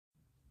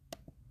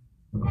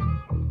Smokey!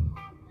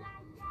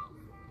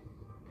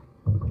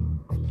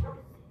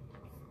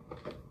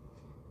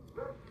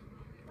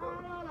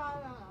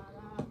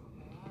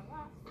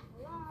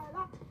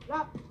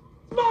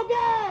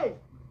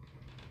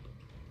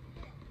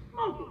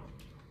 Smokey!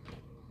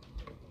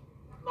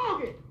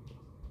 Smokey!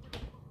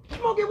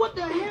 Smokey, what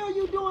the hell are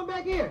you doing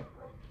back here?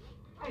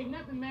 Hey,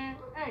 nothing, man.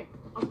 Hey,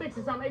 I'm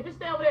fixing something. Hey, just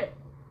stay over there.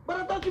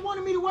 But I thought you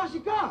wanted me to wash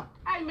your car.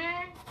 Hey,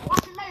 man,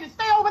 watch it later.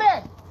 Stay over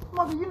there.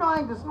 Smokey, you know I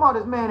ain't the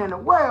smartest man in the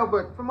world,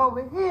 but from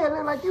over here, it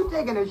look like you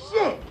taking a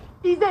shit.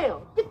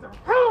 Ezel, get the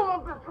hell out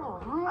of my car.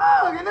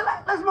 Oh, okay,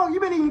 let's smoke. You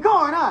been eating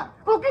corn, huh?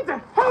 Oh, get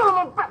the hell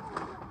out of my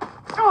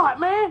face. All right,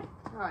 man.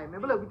 All right,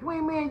 man, but look,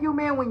 between me and you,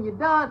 man, when you're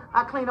done,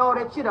 I'll clean all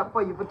that shit up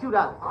for you for $2.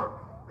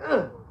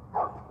 Ugh.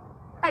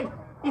 Hey,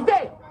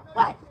 Ezel.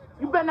 What?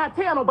 You better not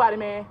tell nobody,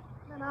 man.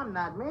 Man, I'm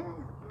not, man.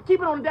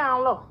 Keep it on the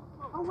down low.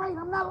 All right,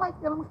 I'm not like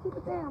that. I'm gonna keep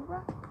it down, bro.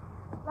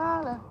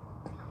 La.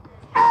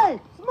 Hey,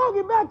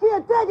 Smokey back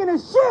here taking a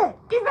shit.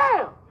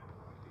 Ezel.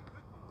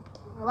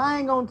 Well, I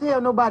ain't gonna tell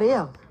nobody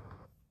else.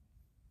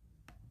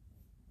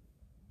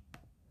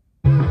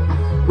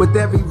 With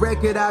every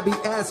record, I be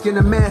asking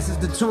the masses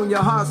to tune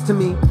your hearts to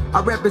me.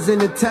 I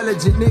represent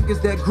intelligent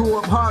niggas that grew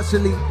up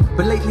harshly.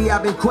 But lately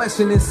I've been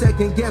questioning,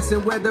 second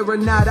guessing whether or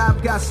not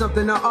I've got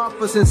something to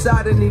offer since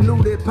I done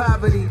eluded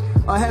poverty.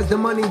 Or has the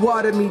money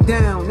watered me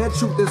down? That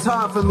truth is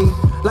hard for me.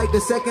 Like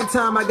the second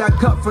time I got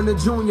cut from the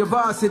junior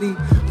varsity.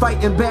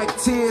 Fighting back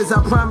tears,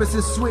 I promised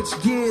to switch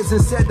gears and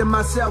said to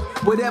myself,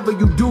 whatever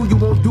you do, you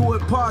won't do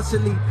it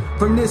partially.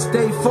 From this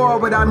day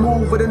forward, I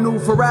move with a new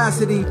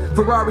ferocity.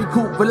 Ferrari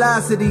coupe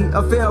velocity,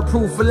 a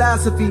fail-proof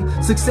philosophy.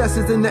 Success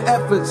is in the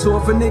effort, so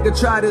if a nigga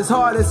tried his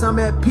hardest, I'm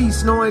at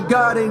peace knowing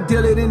God ain't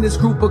dealing in this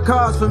group of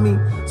cars for me.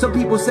 Some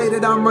people say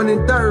that I'm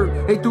running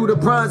third, they threw the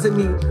bronze at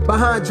me.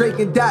 Behind Drake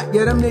and Dot,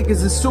 yeah, them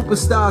niggas is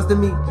superstars to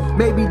me.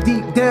 Maybe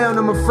deep down,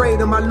 I'm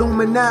afraid of my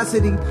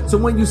luminosity. So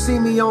when you see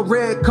me on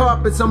red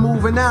carpets, I'm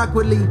moving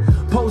awkwardly.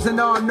 Posing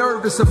all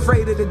nervous,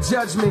 afraid of the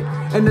judgment.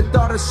 And the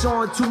thought of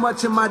showing too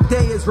much of my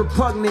day is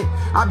repugnant.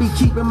 I be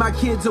keeping my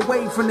kids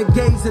away from the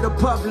gaze of the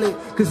public.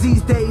 Cause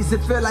these days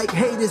it feel like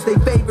haters, they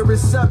favorite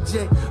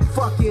subject.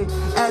 Fuck it,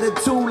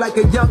 attitude like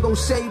a young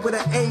O'Shea with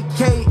an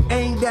AK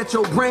aimed at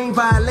your brain,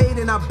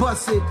 violating, I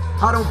bust it.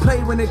 I don't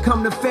play when it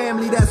come to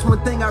family, that's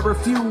one thing I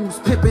refuse.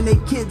 Pimping they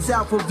kids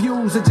out for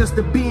views or just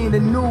to be in the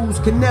news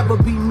can never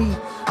be me.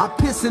 I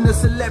piss in a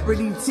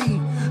celebrity tea.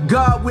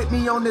 God with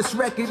me on this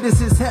record,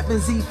 this is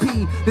Heaven's EP.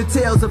 The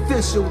tale's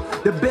official,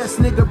 the best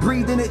nigga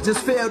breathing it just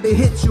failed to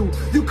hit you.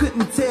 You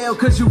couldn't tell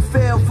cause you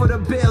fell for the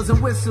bells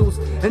and whistles.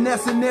 And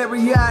that's an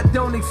area I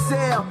don't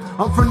excel.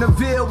 I'm from the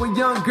Ville where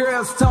young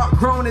girls talk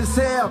grown as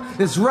hell.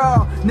 It's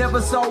raw,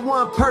 never saw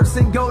one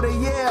person go to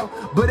Yale.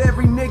 But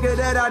every nigga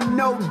that I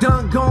know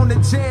done gone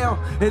to jail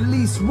at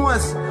least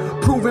once.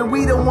 Proving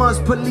we the ones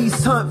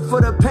police hunt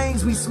for the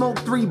pains. We smoke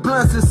 3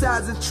 blunts the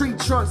size of tree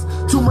trunks.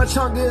 Too much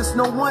hunger, it's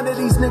no wonder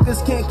these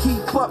niggas can't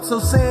keep up. So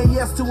saying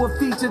yes to a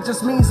feature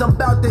just means I'm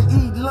about to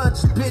eat lunch,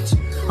 bitch.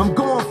 I'm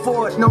going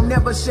for it, no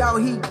never shall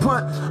he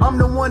punt. I'm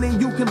the one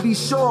and you can be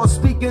sure.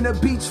 Speaking of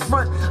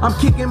beachfront, I'm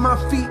kicking my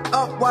feet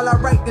up while I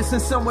write this in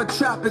somewhere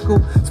tropical.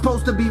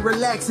 Supposed to be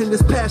relaxing,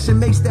 this passion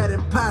makes that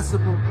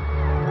impossible.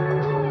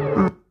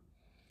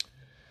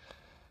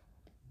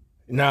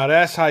 Now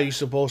that's how you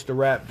supposed to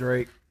rap,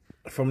 Drake.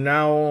 From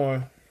now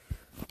on.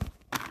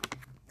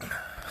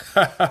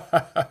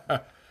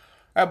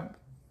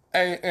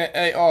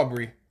 Hey,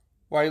 Aubrey,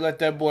 why you let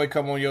that boy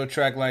come on your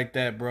track like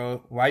that,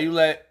 bro? Why you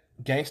let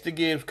Gangsta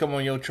Gibbs come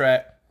on your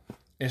track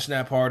and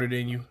snap harder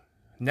than you?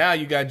 Now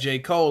you got J.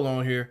 Cole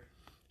on here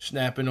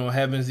snapping on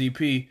Heaven's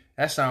EP.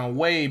 That sound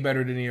way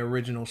better than the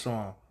original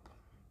song.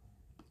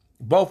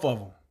 Both of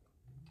them.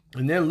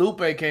 And then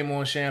Lupe came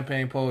on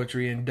Champagne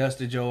Poetry and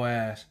dusted your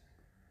ass.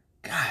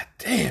 God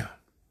damn.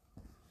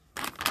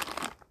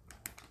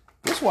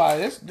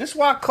 This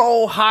why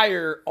Cole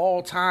higher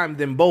all time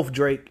than both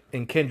Drake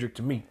and Kendrick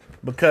to me.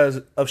 Because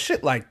of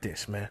shit like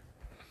this, man.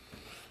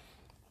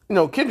 You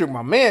know, Kendrick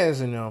my mans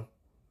and them.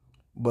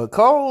 But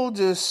Cole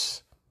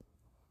just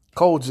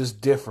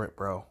different,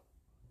 bro.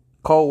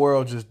 Cole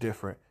world just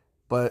different.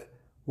 But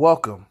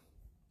welcome.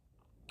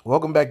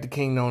 Welcome back to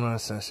Kingknown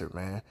Uncensored,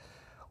 man.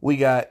 We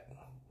got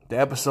the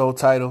episode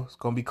title. It's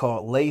going to be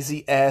called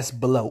Lazy Ass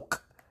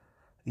Bloke.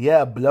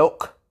 Yeah,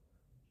 Bloke.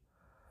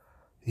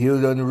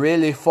 You done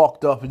really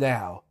fucked up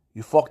now.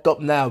 You fucked up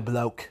now,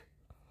 Bloke.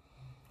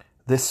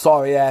 This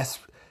sorry-ass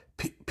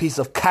piece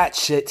of cat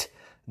shit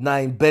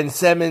named Ben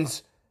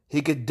Simmons,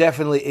 he could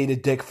definitely eat a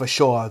dick for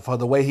sure for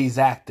the way he's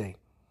acting.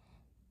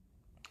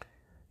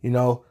 You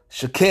know,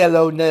 Shaquille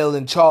O'Neal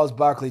and Charles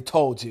Barkley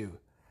told you.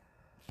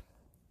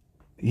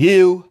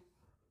 You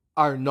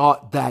are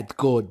not that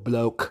good,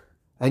 Bloke.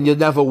 And you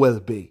never will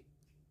be.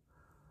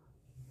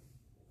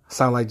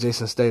 Sound like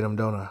Jason Statham,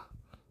 don't I?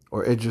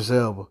 Or Idris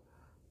Elba.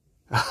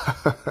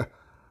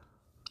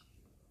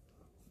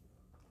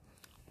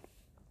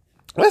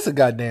 That's a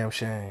goddamn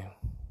shame.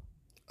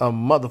 A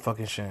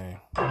motherfucking shame.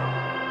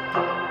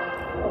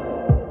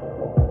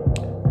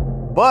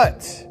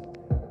 But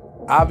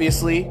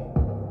obviously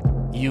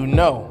you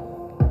know.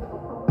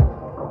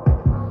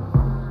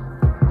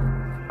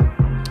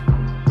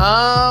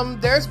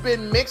 There's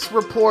been mixed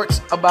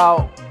reports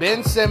about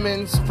Ben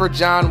Simmons for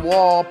John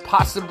Wall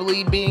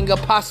possibly being a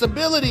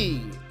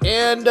possibility.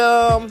 And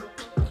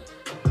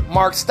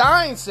Mark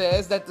Stein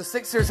says that the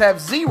Sixers have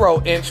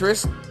zero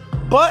interest.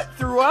 But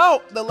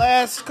throughout the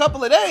last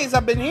couple of days,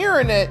 I've been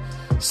hearing that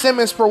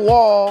Simmons for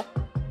Wall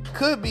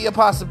could be a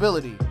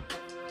possibility.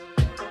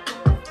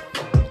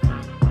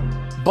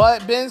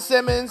 But Ben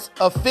Simmons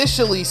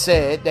officially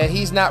said that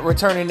he's not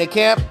returning to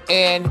camp,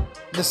 and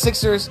the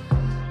Sixers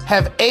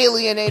have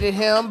alienated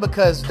him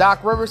because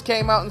Doc Rivers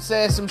came out and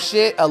said some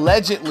shit.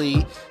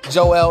 Allegedly,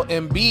 Joel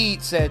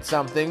Embiid said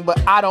something,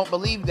 but I don't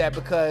believe that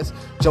because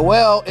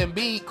Joel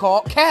Embiid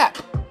called cap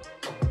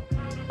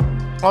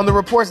on the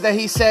reports that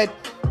he said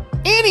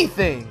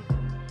anything.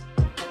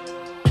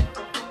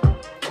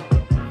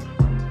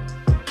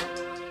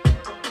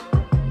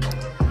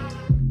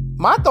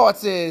 My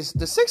thoughts is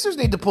the Sixers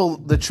need to pull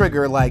the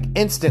trigger like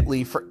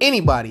instantly for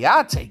anybody.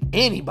 I'd take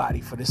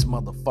anybody for this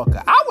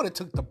motherfucker. I would have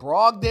took the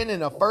Brogdon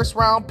in a first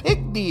round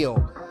pick deal.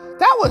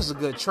 That was a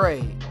good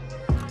trade.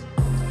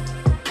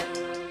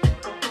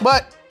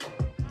 But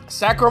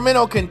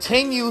Sacramento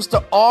continues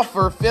to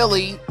offer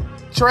Philly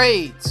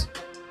trades.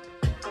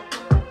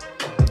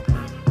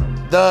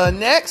 The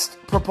next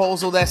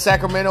proposal that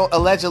Sacramento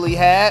allegedly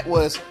had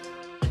was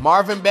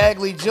Marvin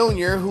Bagley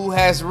Jr.,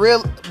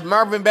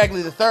 Marvin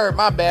Bagley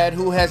III,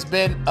 who has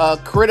been a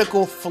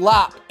critical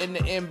flop in the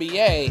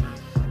NBA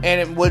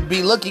and would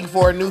be looking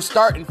for a new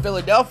start in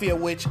Philadelphia,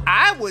 which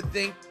I would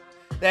think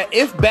that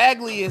if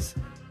Bagley is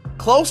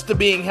close to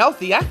being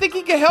healthy, I think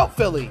he can help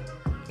Philly,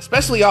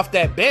 especially off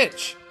that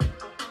bench.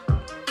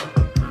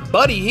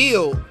 Buddy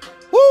Hield,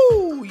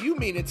 woo, you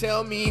mean to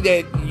tell me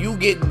that you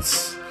getting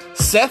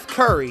Seth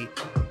Curry,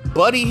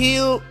 Buddy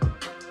Hield?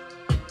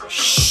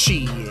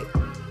 Shit.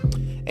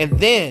 And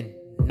then,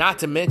 not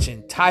to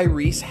mention,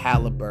 Tyrese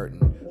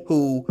Halliburton,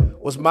 who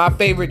was my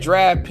favorite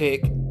draft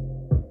pick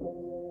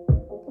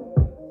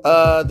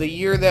the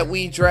year that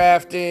we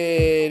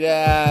drafted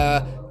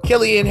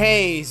Killian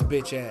Hayes,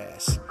 bitch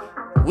ass.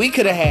 We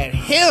could have had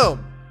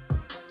him.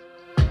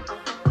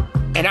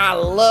 And I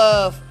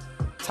love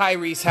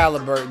Tyrese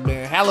Halliburton,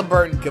 man.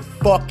 Halliburton could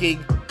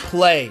fucking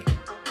play.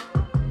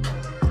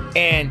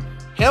 And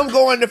him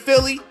going to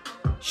Philly,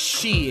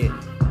 shit.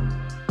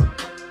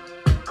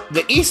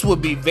 The East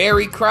would be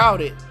very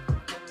crowded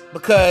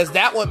because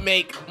that would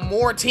make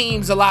more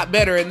teams a lot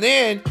better. And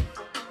then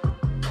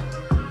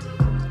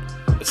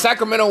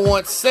Sacramento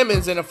wants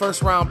Simmons in a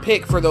first round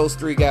pick for those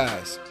three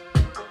guys.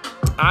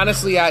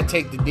 Honestly, I'd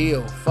take the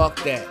deal.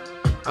 Fuck that.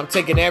 I'm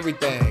taking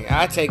everything.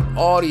 I take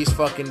all these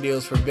fucking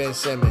deals for Ben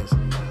Simmons.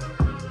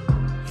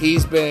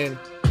 He's been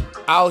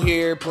out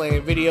here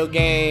playing video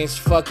games,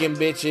 fucking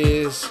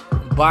bitches,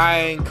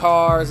 buying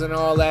cars and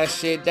all that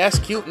shit. That's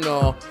cute and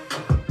all.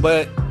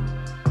 But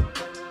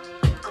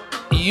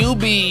you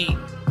be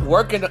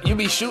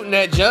shooting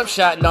that jump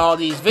shot in all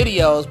these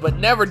videos, but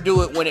never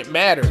do it when it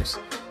matters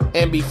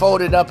and be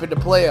folded up in the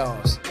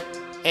playoffs.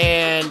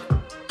 And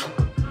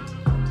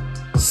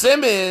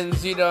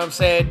Simmons, you know what I'm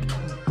saying,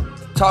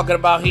 talking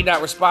about he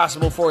not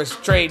responsible for his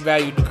trade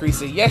value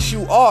decreasing. Yes,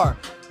 you are.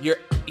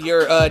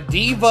 Your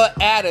diva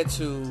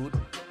attitude,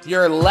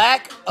 your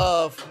lack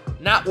of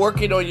not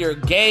working on your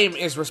game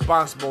is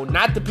responsible,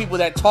 not the people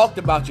that talked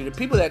about you. The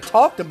people that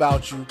talked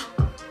about you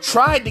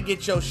tried to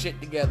get your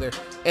shit together,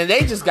 and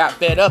they just got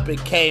fed up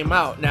and came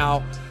out.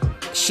 Now,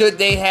 should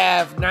they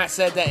have not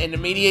said that in the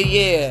media?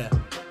 Yeah.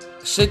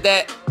 Should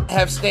that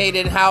have stayed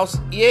in-house?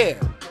 Yeah.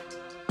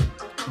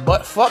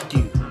 But fuck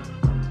you.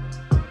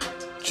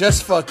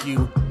 Just fuck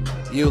you.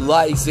 You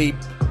lazy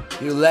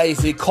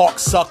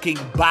cock-sucking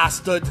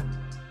bastard.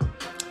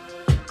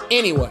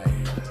 Anyway.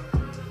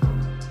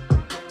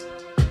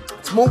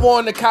 Let's move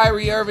on to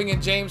Kyrie Irving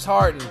and James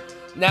Harden.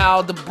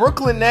 Now, the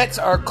Brooklyn Nets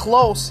are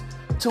close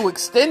to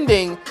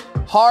extending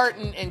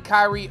Harden and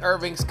Kyrie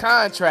Irving's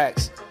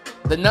contracts.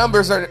 The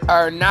numbers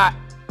are not,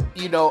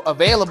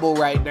 available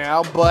right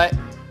now, but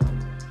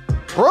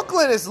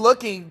Brooklyn is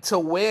looking to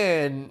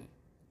win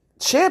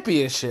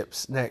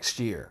championships next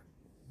year.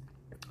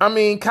 I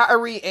mean,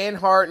 Kyrie and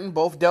Harden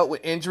both dealt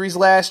with injuries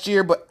last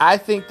year, but I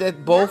think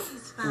that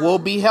both will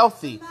be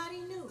healthy.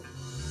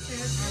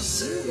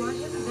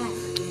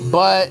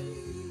 But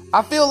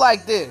I feel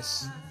like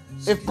this.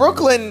 If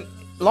Brooklyn,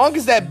 long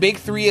as that big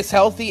three is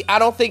healthy, I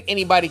don't think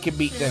anybody can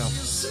beat them.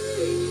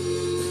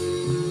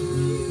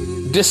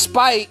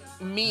 Despite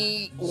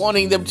me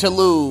wanting them to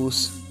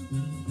lose.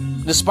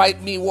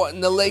 Despite me wanting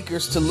the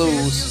Lakers to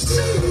lose.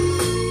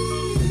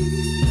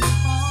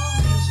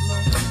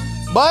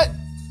 But,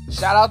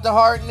 shout out to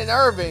Harden and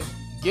Irving.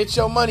 Get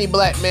your money,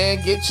 black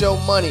man. Get your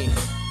money.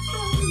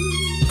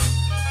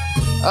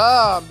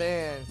 Oh,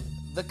 man.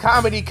 The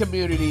comedy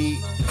community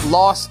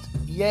lost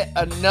yet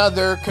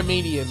another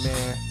comedian,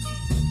 man.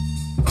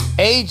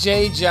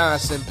 AJ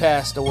Johnson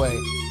passed away.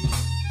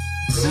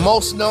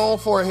 Most known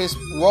for his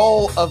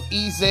role of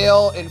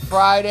Ezell in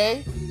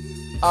Friday.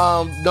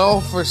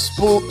 Known for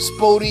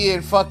Spooty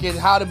and fucking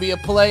How to Be a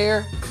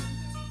Player.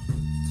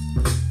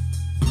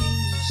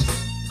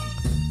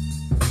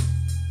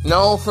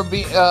 known for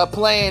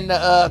playing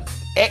the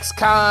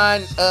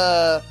ex-con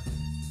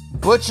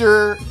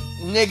butcher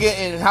nigga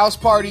in House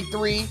Party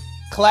 3.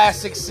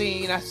 Classic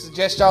scene. I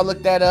suggest y'all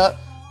look that up.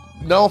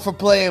 Known for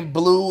playing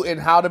Blue in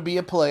How to Be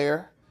a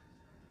Player.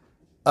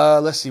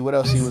 Let's see what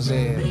else he was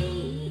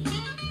in.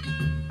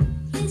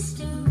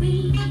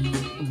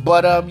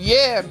 But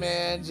yeah,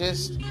 man,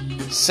 just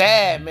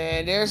sad,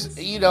 man. There's,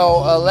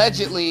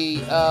 allegedly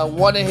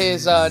one of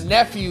his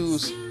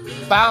nephews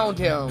found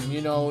him,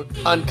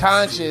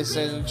 unconscious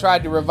and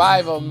tried to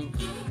revive him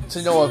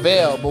to no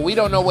avail. But we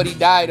don't know what he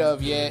died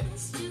of yet.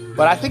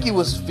 But I think he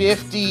was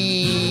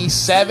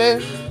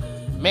 57.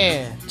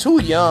 Man,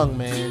 too young,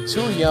 man.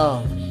 Too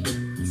young.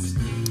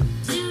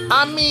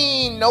 I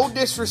mean, no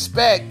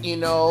disrespect, to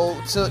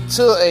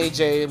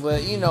AJ,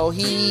 but,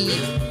 he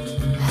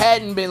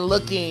hadn't been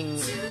looking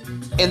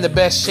in the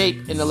best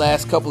shape in the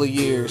last couple of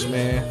years,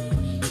 man.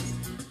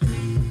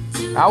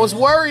 I was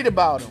worried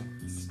about him.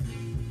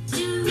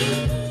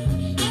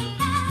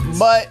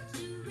 But,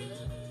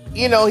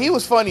 he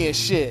was funny as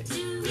shit.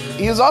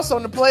 He was also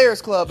in the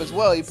Players Club as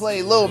well. He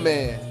played Lil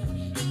Man.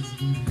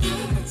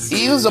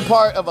 He was a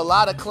part of a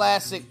lot of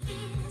classic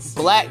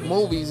black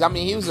movies. I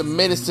mean, he was a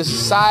Menace to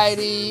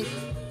Society.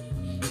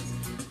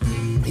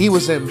 He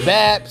was in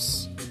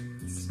Baps.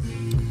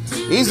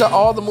 These are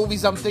all the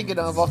movies I'm thinking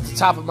of off the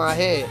top of my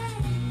head.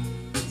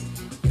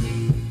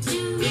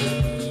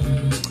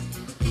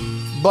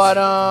 But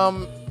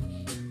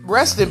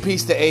rest in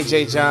peace to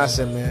AJ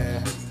Johnson,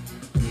 man.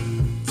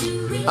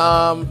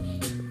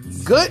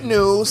 Good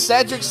news,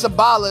 Cedric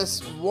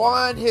Sabalas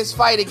won his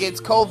fight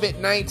against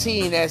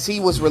COVID-19 as he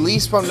was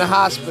released from the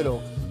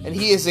hospital, and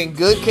he is in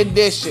good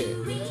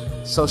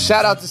condition. So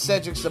shout out to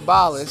Cedric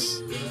Sabalas.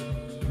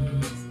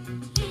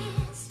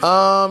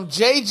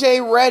 JJ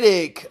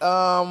Redick,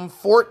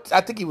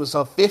 I think he was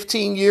a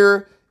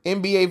 15-year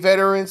NBA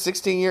veteran,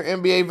 16-year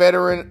NBA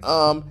veteran.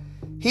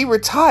 He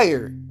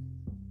retired.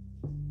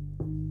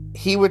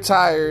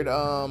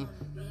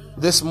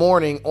 This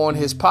morning on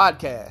his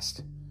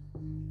podcast.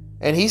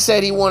 And he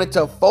said he wanted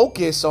to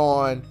focus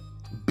on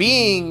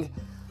being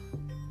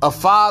a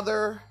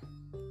father,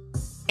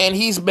 and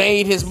he's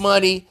made his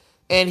money,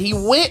 and he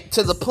went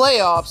to the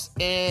playoffs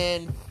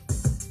and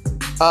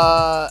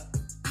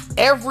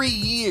every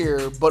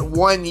year but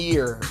 1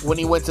 year when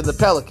he went to the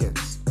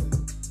Pelicans.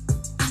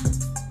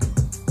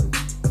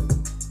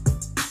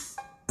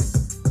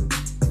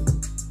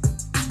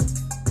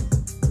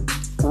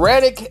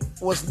 Redick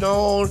was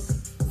known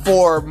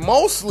for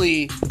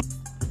mostly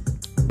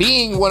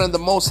being one of the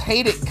most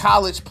hated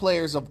college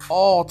players of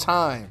all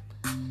time.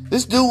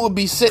 This dude would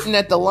be sitting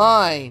at the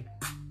line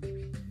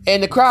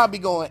and the crowd be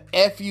going,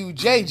 F you,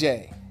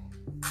 JJ.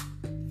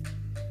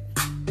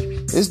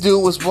 This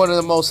dude was one of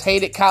the most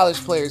hated college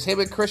players. Him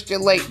and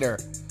Christian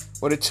Laettner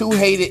were the two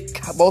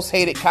most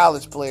hated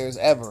college players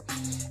ever.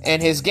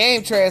 And his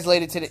game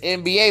translated to the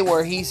NBA,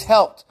 where he's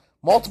helped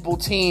multiple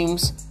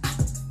teams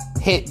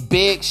hit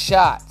big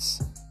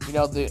shots.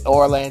 The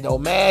Orlando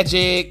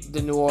Magic,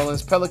 the New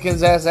Orleans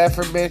Pelicans, as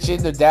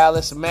aforementioned, the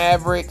Dallas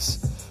Mavericks,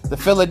 the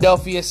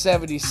Philadelphia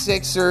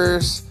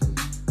 76ers.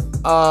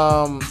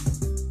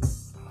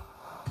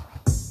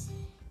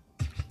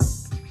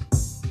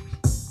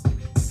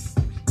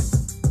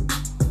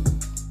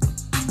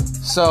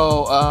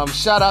 So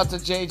shout out to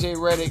JJ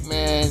Redick,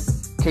 man.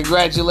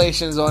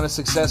 Congratulations on a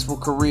successful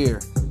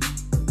career.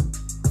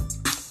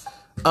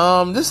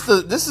 This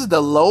is the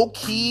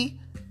low-key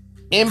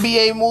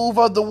NBA move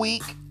of the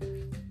week.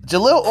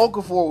 Jahlil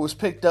Okafor was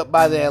picked up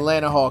by the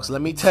Atlanta Hawks.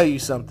 Let me tell you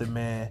something,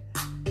 man.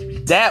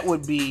 That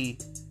would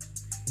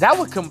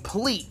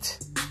complete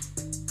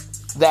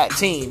that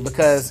team,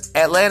 because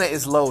Atlanta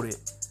is loaded.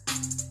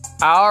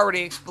 I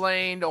already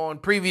explained on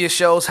previous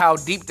shows how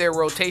deep their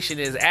rotation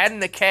is.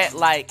 Adding a cat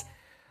like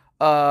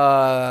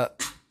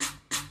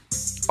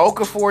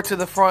Okafor to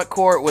the front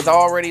court with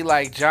already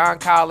like John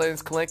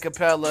Collins, Clint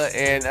Capella,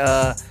 and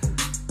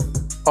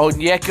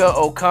Onyeka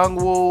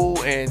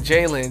Okongwu and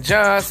Jalen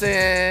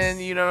Johnson,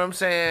 you know what I'm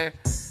saying?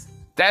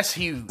 That's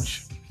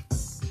huge.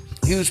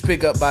 Huge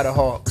pickup by the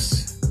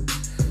Hawks.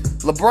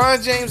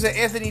 LeBron James and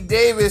Anthony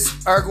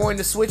Davis are going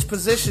to switch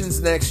positions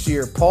next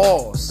year.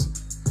 Pause.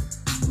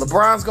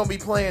 LeBron's going to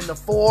be playing the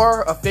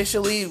 4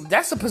 officially.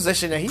 That's a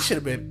position that he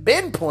should have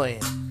been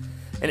playing.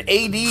 And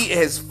AD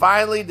has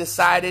finally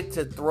decided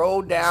to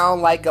throw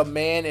down like a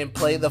man and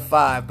play the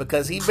 5,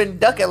 because he's been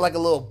ducking like a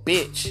little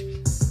bitch.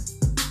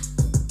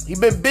 He's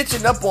been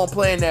bitching up on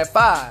playing that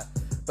 5.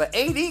 But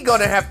AD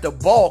gonna have to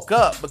bulk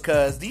up,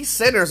 because these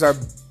centers are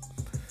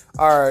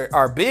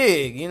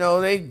big.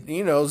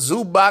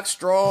 Zubac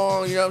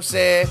strong, you know what I'm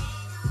saying?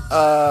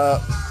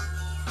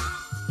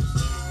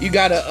 You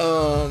got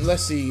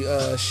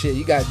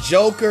you got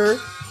Joker.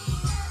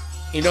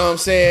 You know what I'm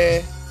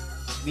saying?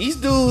 These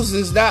dudes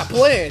is not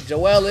playing.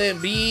 Joel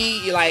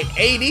Embiid, like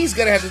AD's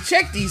gonna have to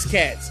check these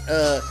cats.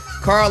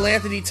 Karl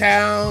Anthony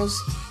Towns.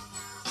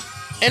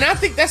 And I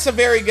think that's a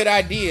very good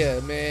idea,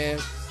 man.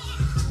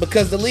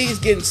 Because the league's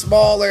getting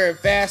smaller and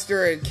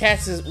faster, and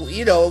Cats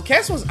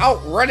was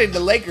outrunning the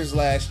Lakers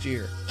last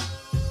year.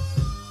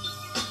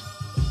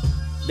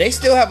 They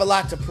still have a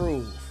lot to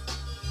prove.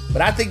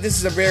 But I think this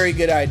is a very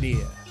good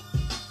idea.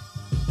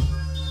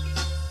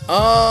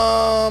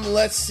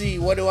 Let's see.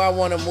 What do I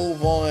want to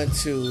move on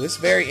to? It's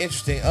very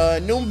interesting.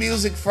 New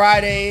Music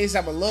Fridays.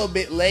 I'm a little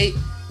bit late.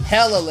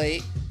 Hella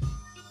late.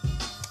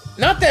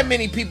 Not that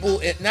many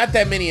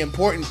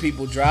important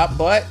people dropped,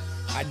 but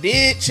I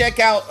did check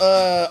out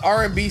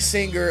R&B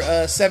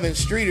singer Seven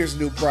Streeter's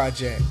new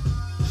project.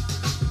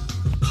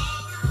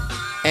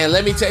 And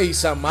let me tell you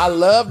something. I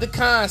love the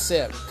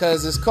concept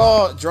because it's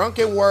called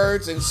Drunken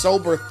Words and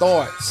Sober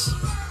Thoughts.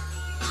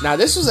 Now,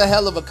 this was a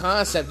hell of a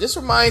concept. This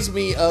reminds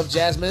me of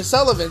Jasmine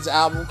Sullivan's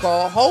album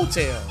called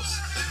Hotels.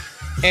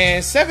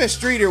 And Seven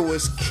Streeter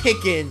was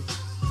kicking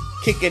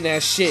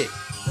that shit.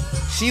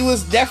 She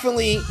was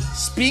definitely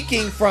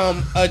speaking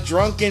from a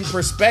drunken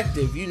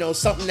perspective. You know,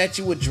 something that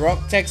you would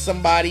drunk text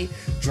somebody,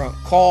 drunk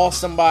call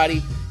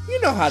somebody. You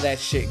know how that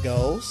shit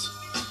goes.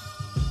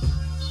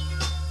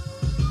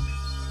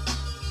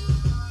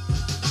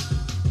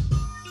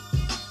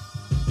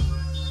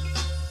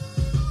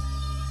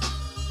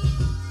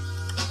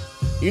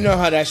 You know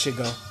how that should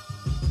go.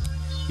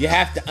 You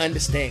have to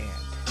understand.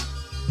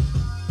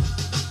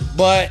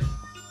 But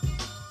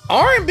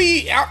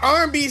R&B's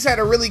had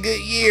a really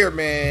good year,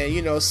 man.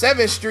 You know,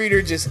 Seven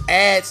Streeter just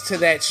adds to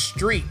that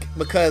streak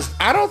because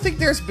I don't think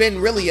there's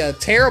been really a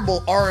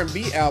terrible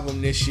R&B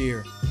album this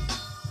year.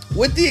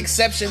 With the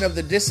exception of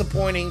the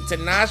disappointing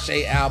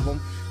Tinashe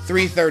album,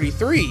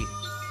 333.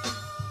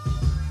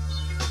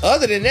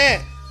 Other than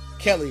that,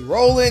 Kelly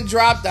Rowland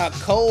dropped a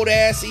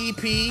cold-ass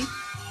EP.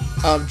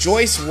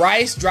 Joyce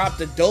Rice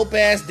dropped a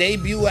dope-ass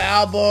debut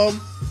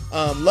album.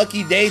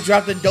 Lucky Day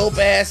dropped a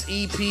dope-ass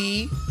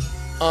EP.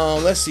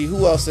 Let's see,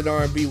 who else in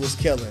R&B was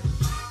killing?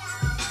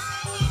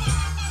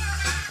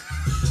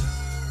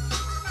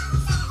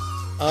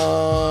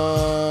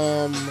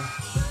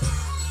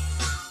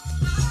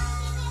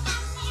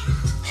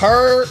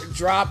 Her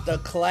dropped a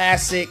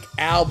classic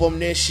album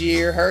this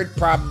year. Her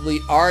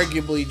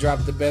arguably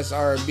dropped the best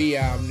R&B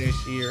album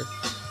this year.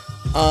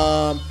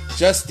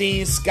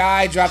 Justine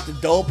Skye dropped a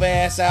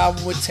dope-ass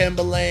album with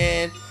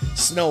Timbaland.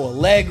 Snow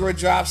Allegra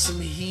dropped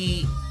some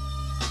heat.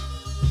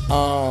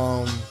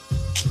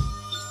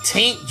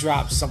 Tink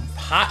dropped some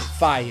hot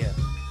fire.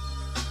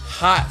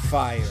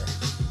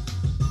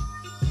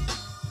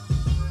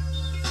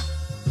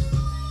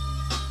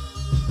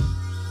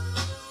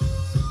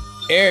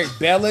 Eric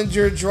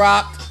Bellinger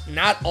dropped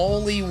not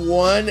only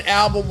one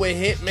album with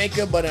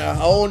Hitmaker, but a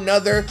whole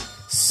nother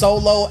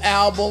solo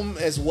album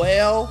as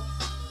well.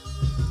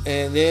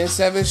 And then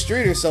Seven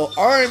Streeter. So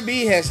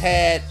R&B has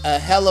had a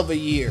hell of a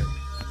year.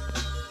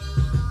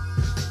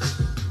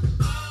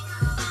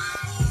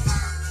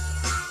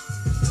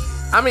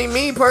 I mean,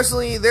 me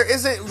personally, there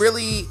isn't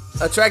really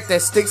a track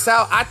that sticks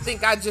out. I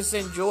think I just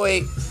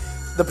enjoy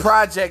the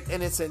project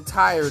in its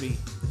entirety.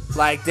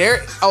 Like,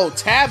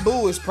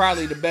 Taboo is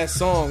probably the best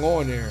song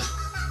on there.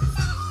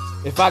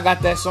 If I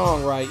got that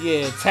song right.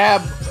 Yeah,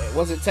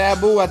 was it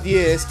Taboo? Yeah,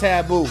 it's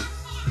Taboo.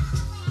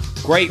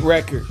 Great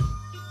record.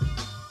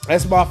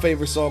 That's my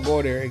favorite song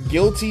on there. And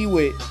Guilty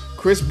with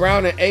Chris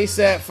Brown and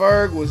A$AP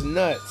Ferg was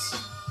nuts.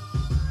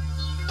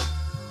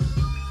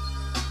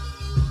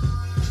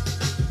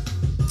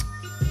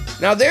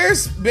 Now,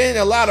 there's been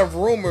a lot of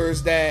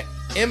rumors that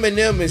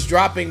Eminem is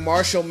dropping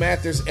Marshall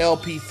Mathers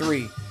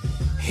LP3.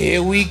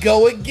 Here we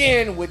go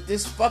again with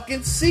this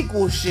fucking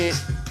sequel shit.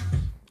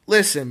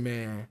 Listen,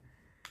 man.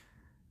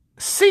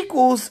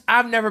 Sequels,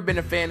 I've never been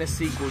a fan of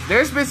sequels.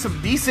 There's been some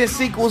decent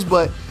sequels,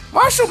 but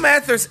Marshall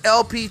Mathers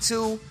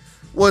LP2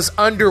 was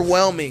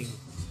underwhelming.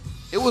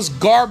 It was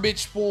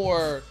garbage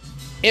for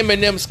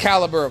Eminem's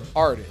caliber of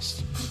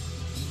artist.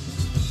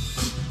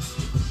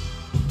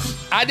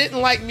 I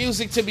didn't like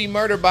Music to Be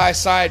Murdered by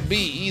Side B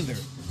either.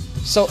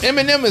 So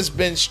Eminem has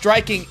been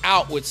striking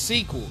out with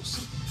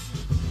sequels.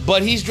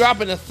 But he's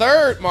dropping a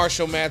third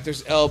Marshall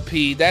Mathers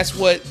LP. That's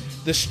what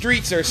the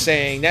streets are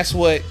saying. That's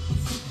what,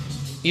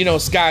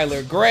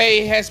 Skylar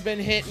Grey has been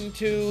hinting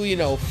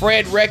to.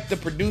 Fred Reck, the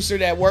producer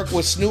that worked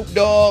with Snoop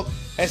Dogg,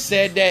 has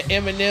said that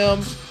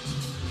Eminem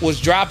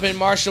was dropping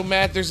Marshall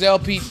Mathers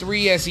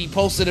LP3 as he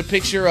posted a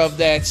picture of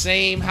that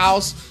same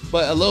house,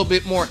 but a little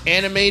bit more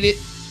animated.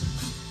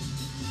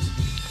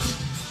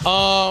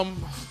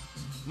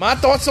 My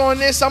thoughts on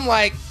this, I'm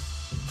like,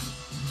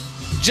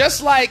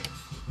 just like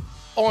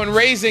on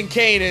Raising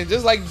Kanan,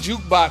 just like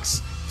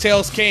Jukebox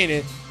tells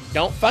Kanan,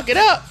 don't fuck it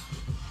up.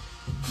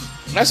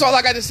 That's all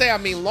I got to say. I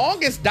mean,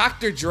 long as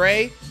Dr.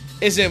 Dre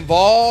is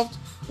involved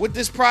with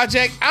this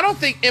project, I don't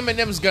think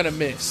Eminem's gonna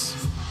miss.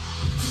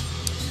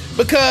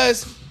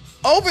 Because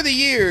over the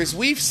years,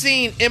 we've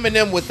seen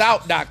Eminem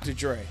without Dr.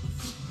 Dre.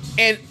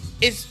 And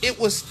it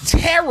was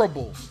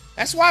terrible.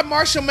 That's why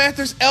Marshall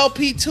Mathers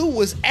LP2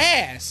 was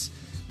ass.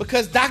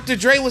 Because Dr.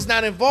 Dre was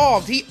not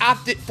involved. He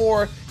opted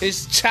for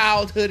his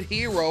childhood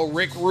hero,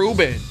 Rick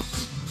Rubin,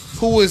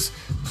 who was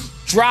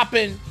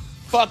dropping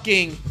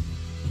fucking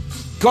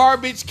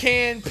garbage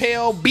can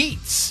pail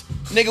beats.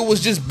 Nigga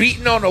was just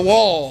beating on the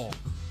wall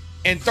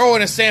and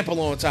throwing a sample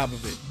on top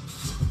of it.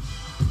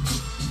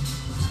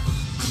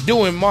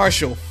 Doing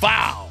Marshall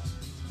foul.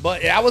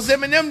 But I was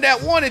Eminem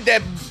that wanted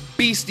that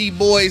Beastie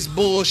Boys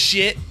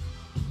bullshit.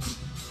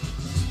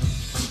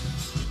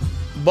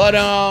 But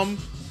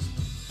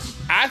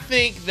I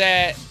think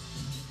that,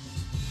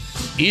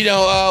 you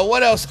know,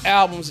 what else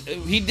albums?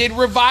 He did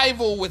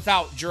Revival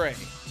without Dre.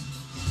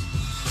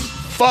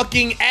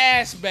 Fucking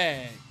Ass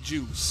Bag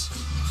Juice.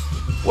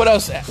 What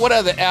else? What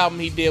other album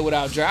he did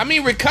without Dre? I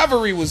mean,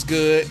 Recovery was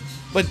good,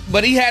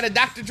 but he had a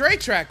Dr. Dre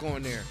track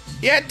on there.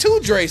 He had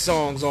 2 Dre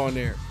songs on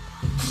there.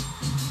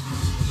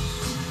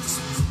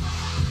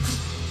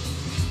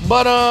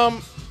 But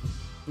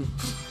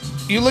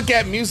you look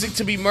at Music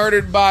to Be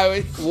Murdered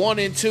by 1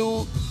 and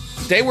 2,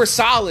 they were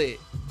solid.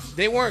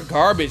 They weren't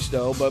garbage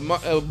though,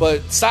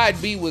 but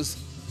side B was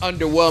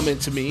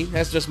underwhelming to me.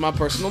 That's just my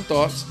personal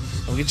thoughts.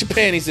 Don't get your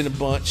panties in a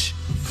bunch.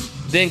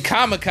 Then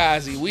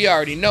Kamikaze, we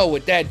already know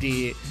what that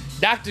did.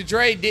 Dr.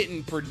 Dre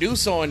didn't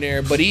produce on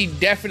there, but he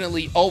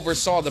definitely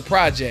oversaw the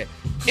project.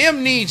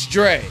 M needs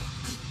Dre.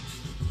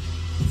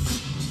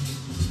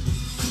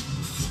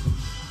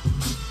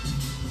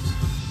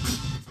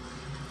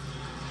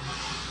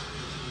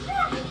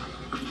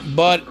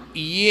 But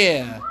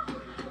yeah.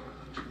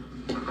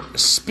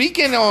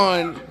 Speaking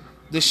on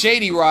the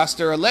Shady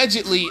roster,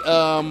 allegedly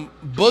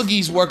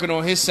Boogie's working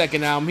on his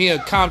second album. He a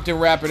Compton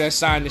rapper that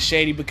signed to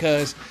Shady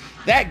because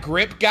that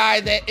Grip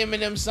guy that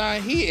Eminem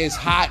signed, he is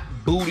hot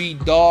booty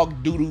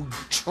dog doodle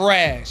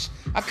trash.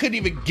 I couldn't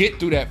even get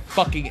through that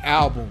fucking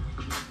album.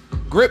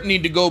 Grip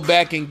need to go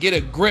back and get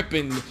a grip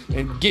and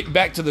get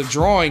back to the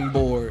drawing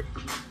board.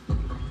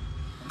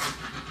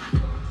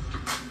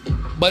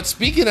 But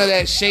speaking of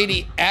that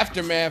Shady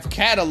Aftermath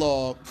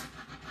catalog,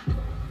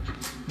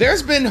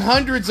 there's been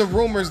hundreds of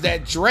rumors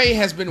that Dre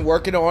has been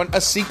working on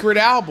a secret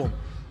album.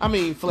 I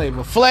mean,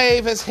 Flavor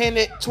Flav has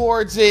hinted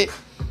towards it.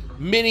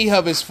 Many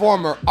of his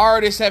former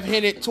artists have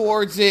hinted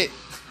towards it.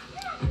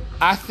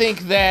 I think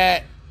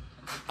that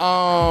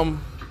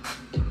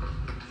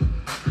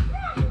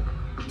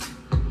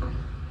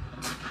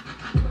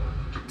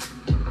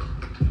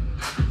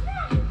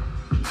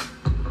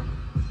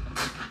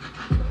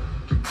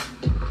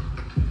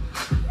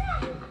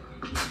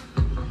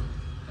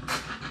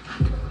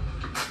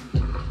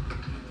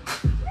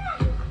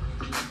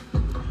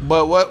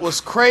but what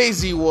was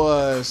crazy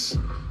was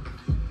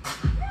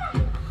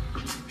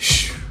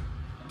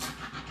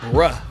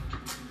bruh,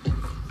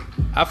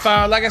 I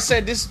found, like I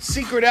said, this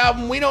secret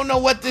album, we don't know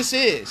what this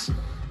is.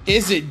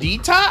 Is it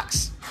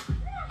Detox?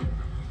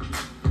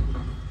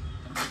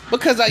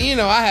 Because I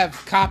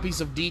have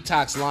copies of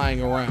Detox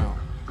lying around.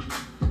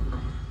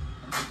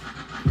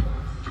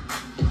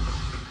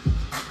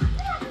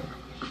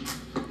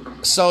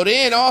 So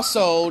then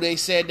also they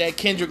said that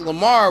Kendrick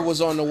Lamar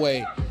was on the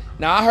way.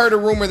 Now I heard a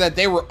rumor that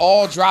they were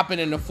all dropping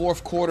in the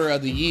 4th quarter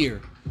of the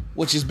year,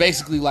 which is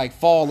basically like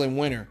fall and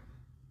winter.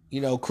 You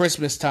know,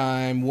 Christmas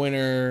time,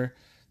 winter,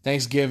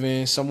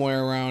 Thanksgiving,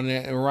 somewhere around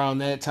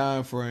that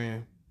time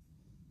frame.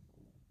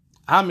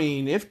 I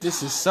mean, if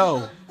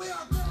so,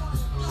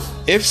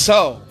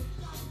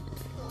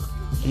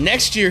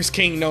 next year's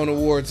Kingknown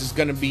Awards is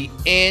going to be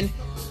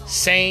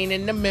insane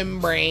in the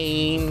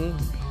membrane.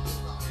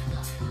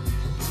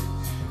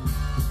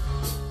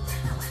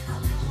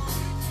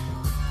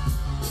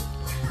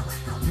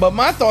 But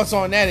my thoughts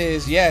on that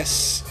is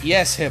yes,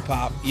 hip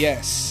hop,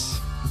 yes.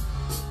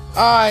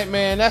 Alright,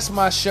 man, that's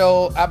my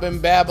show. I've been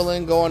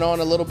babbling, going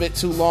on a little bit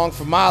too long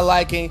for my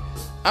liking.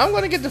 I'm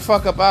gonna get the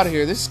fuck up out of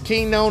here. This is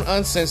Kingknown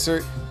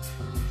Uncensored.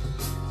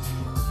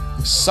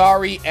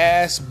 Sorry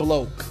ass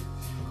bloke.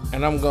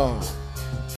 And I'm gone.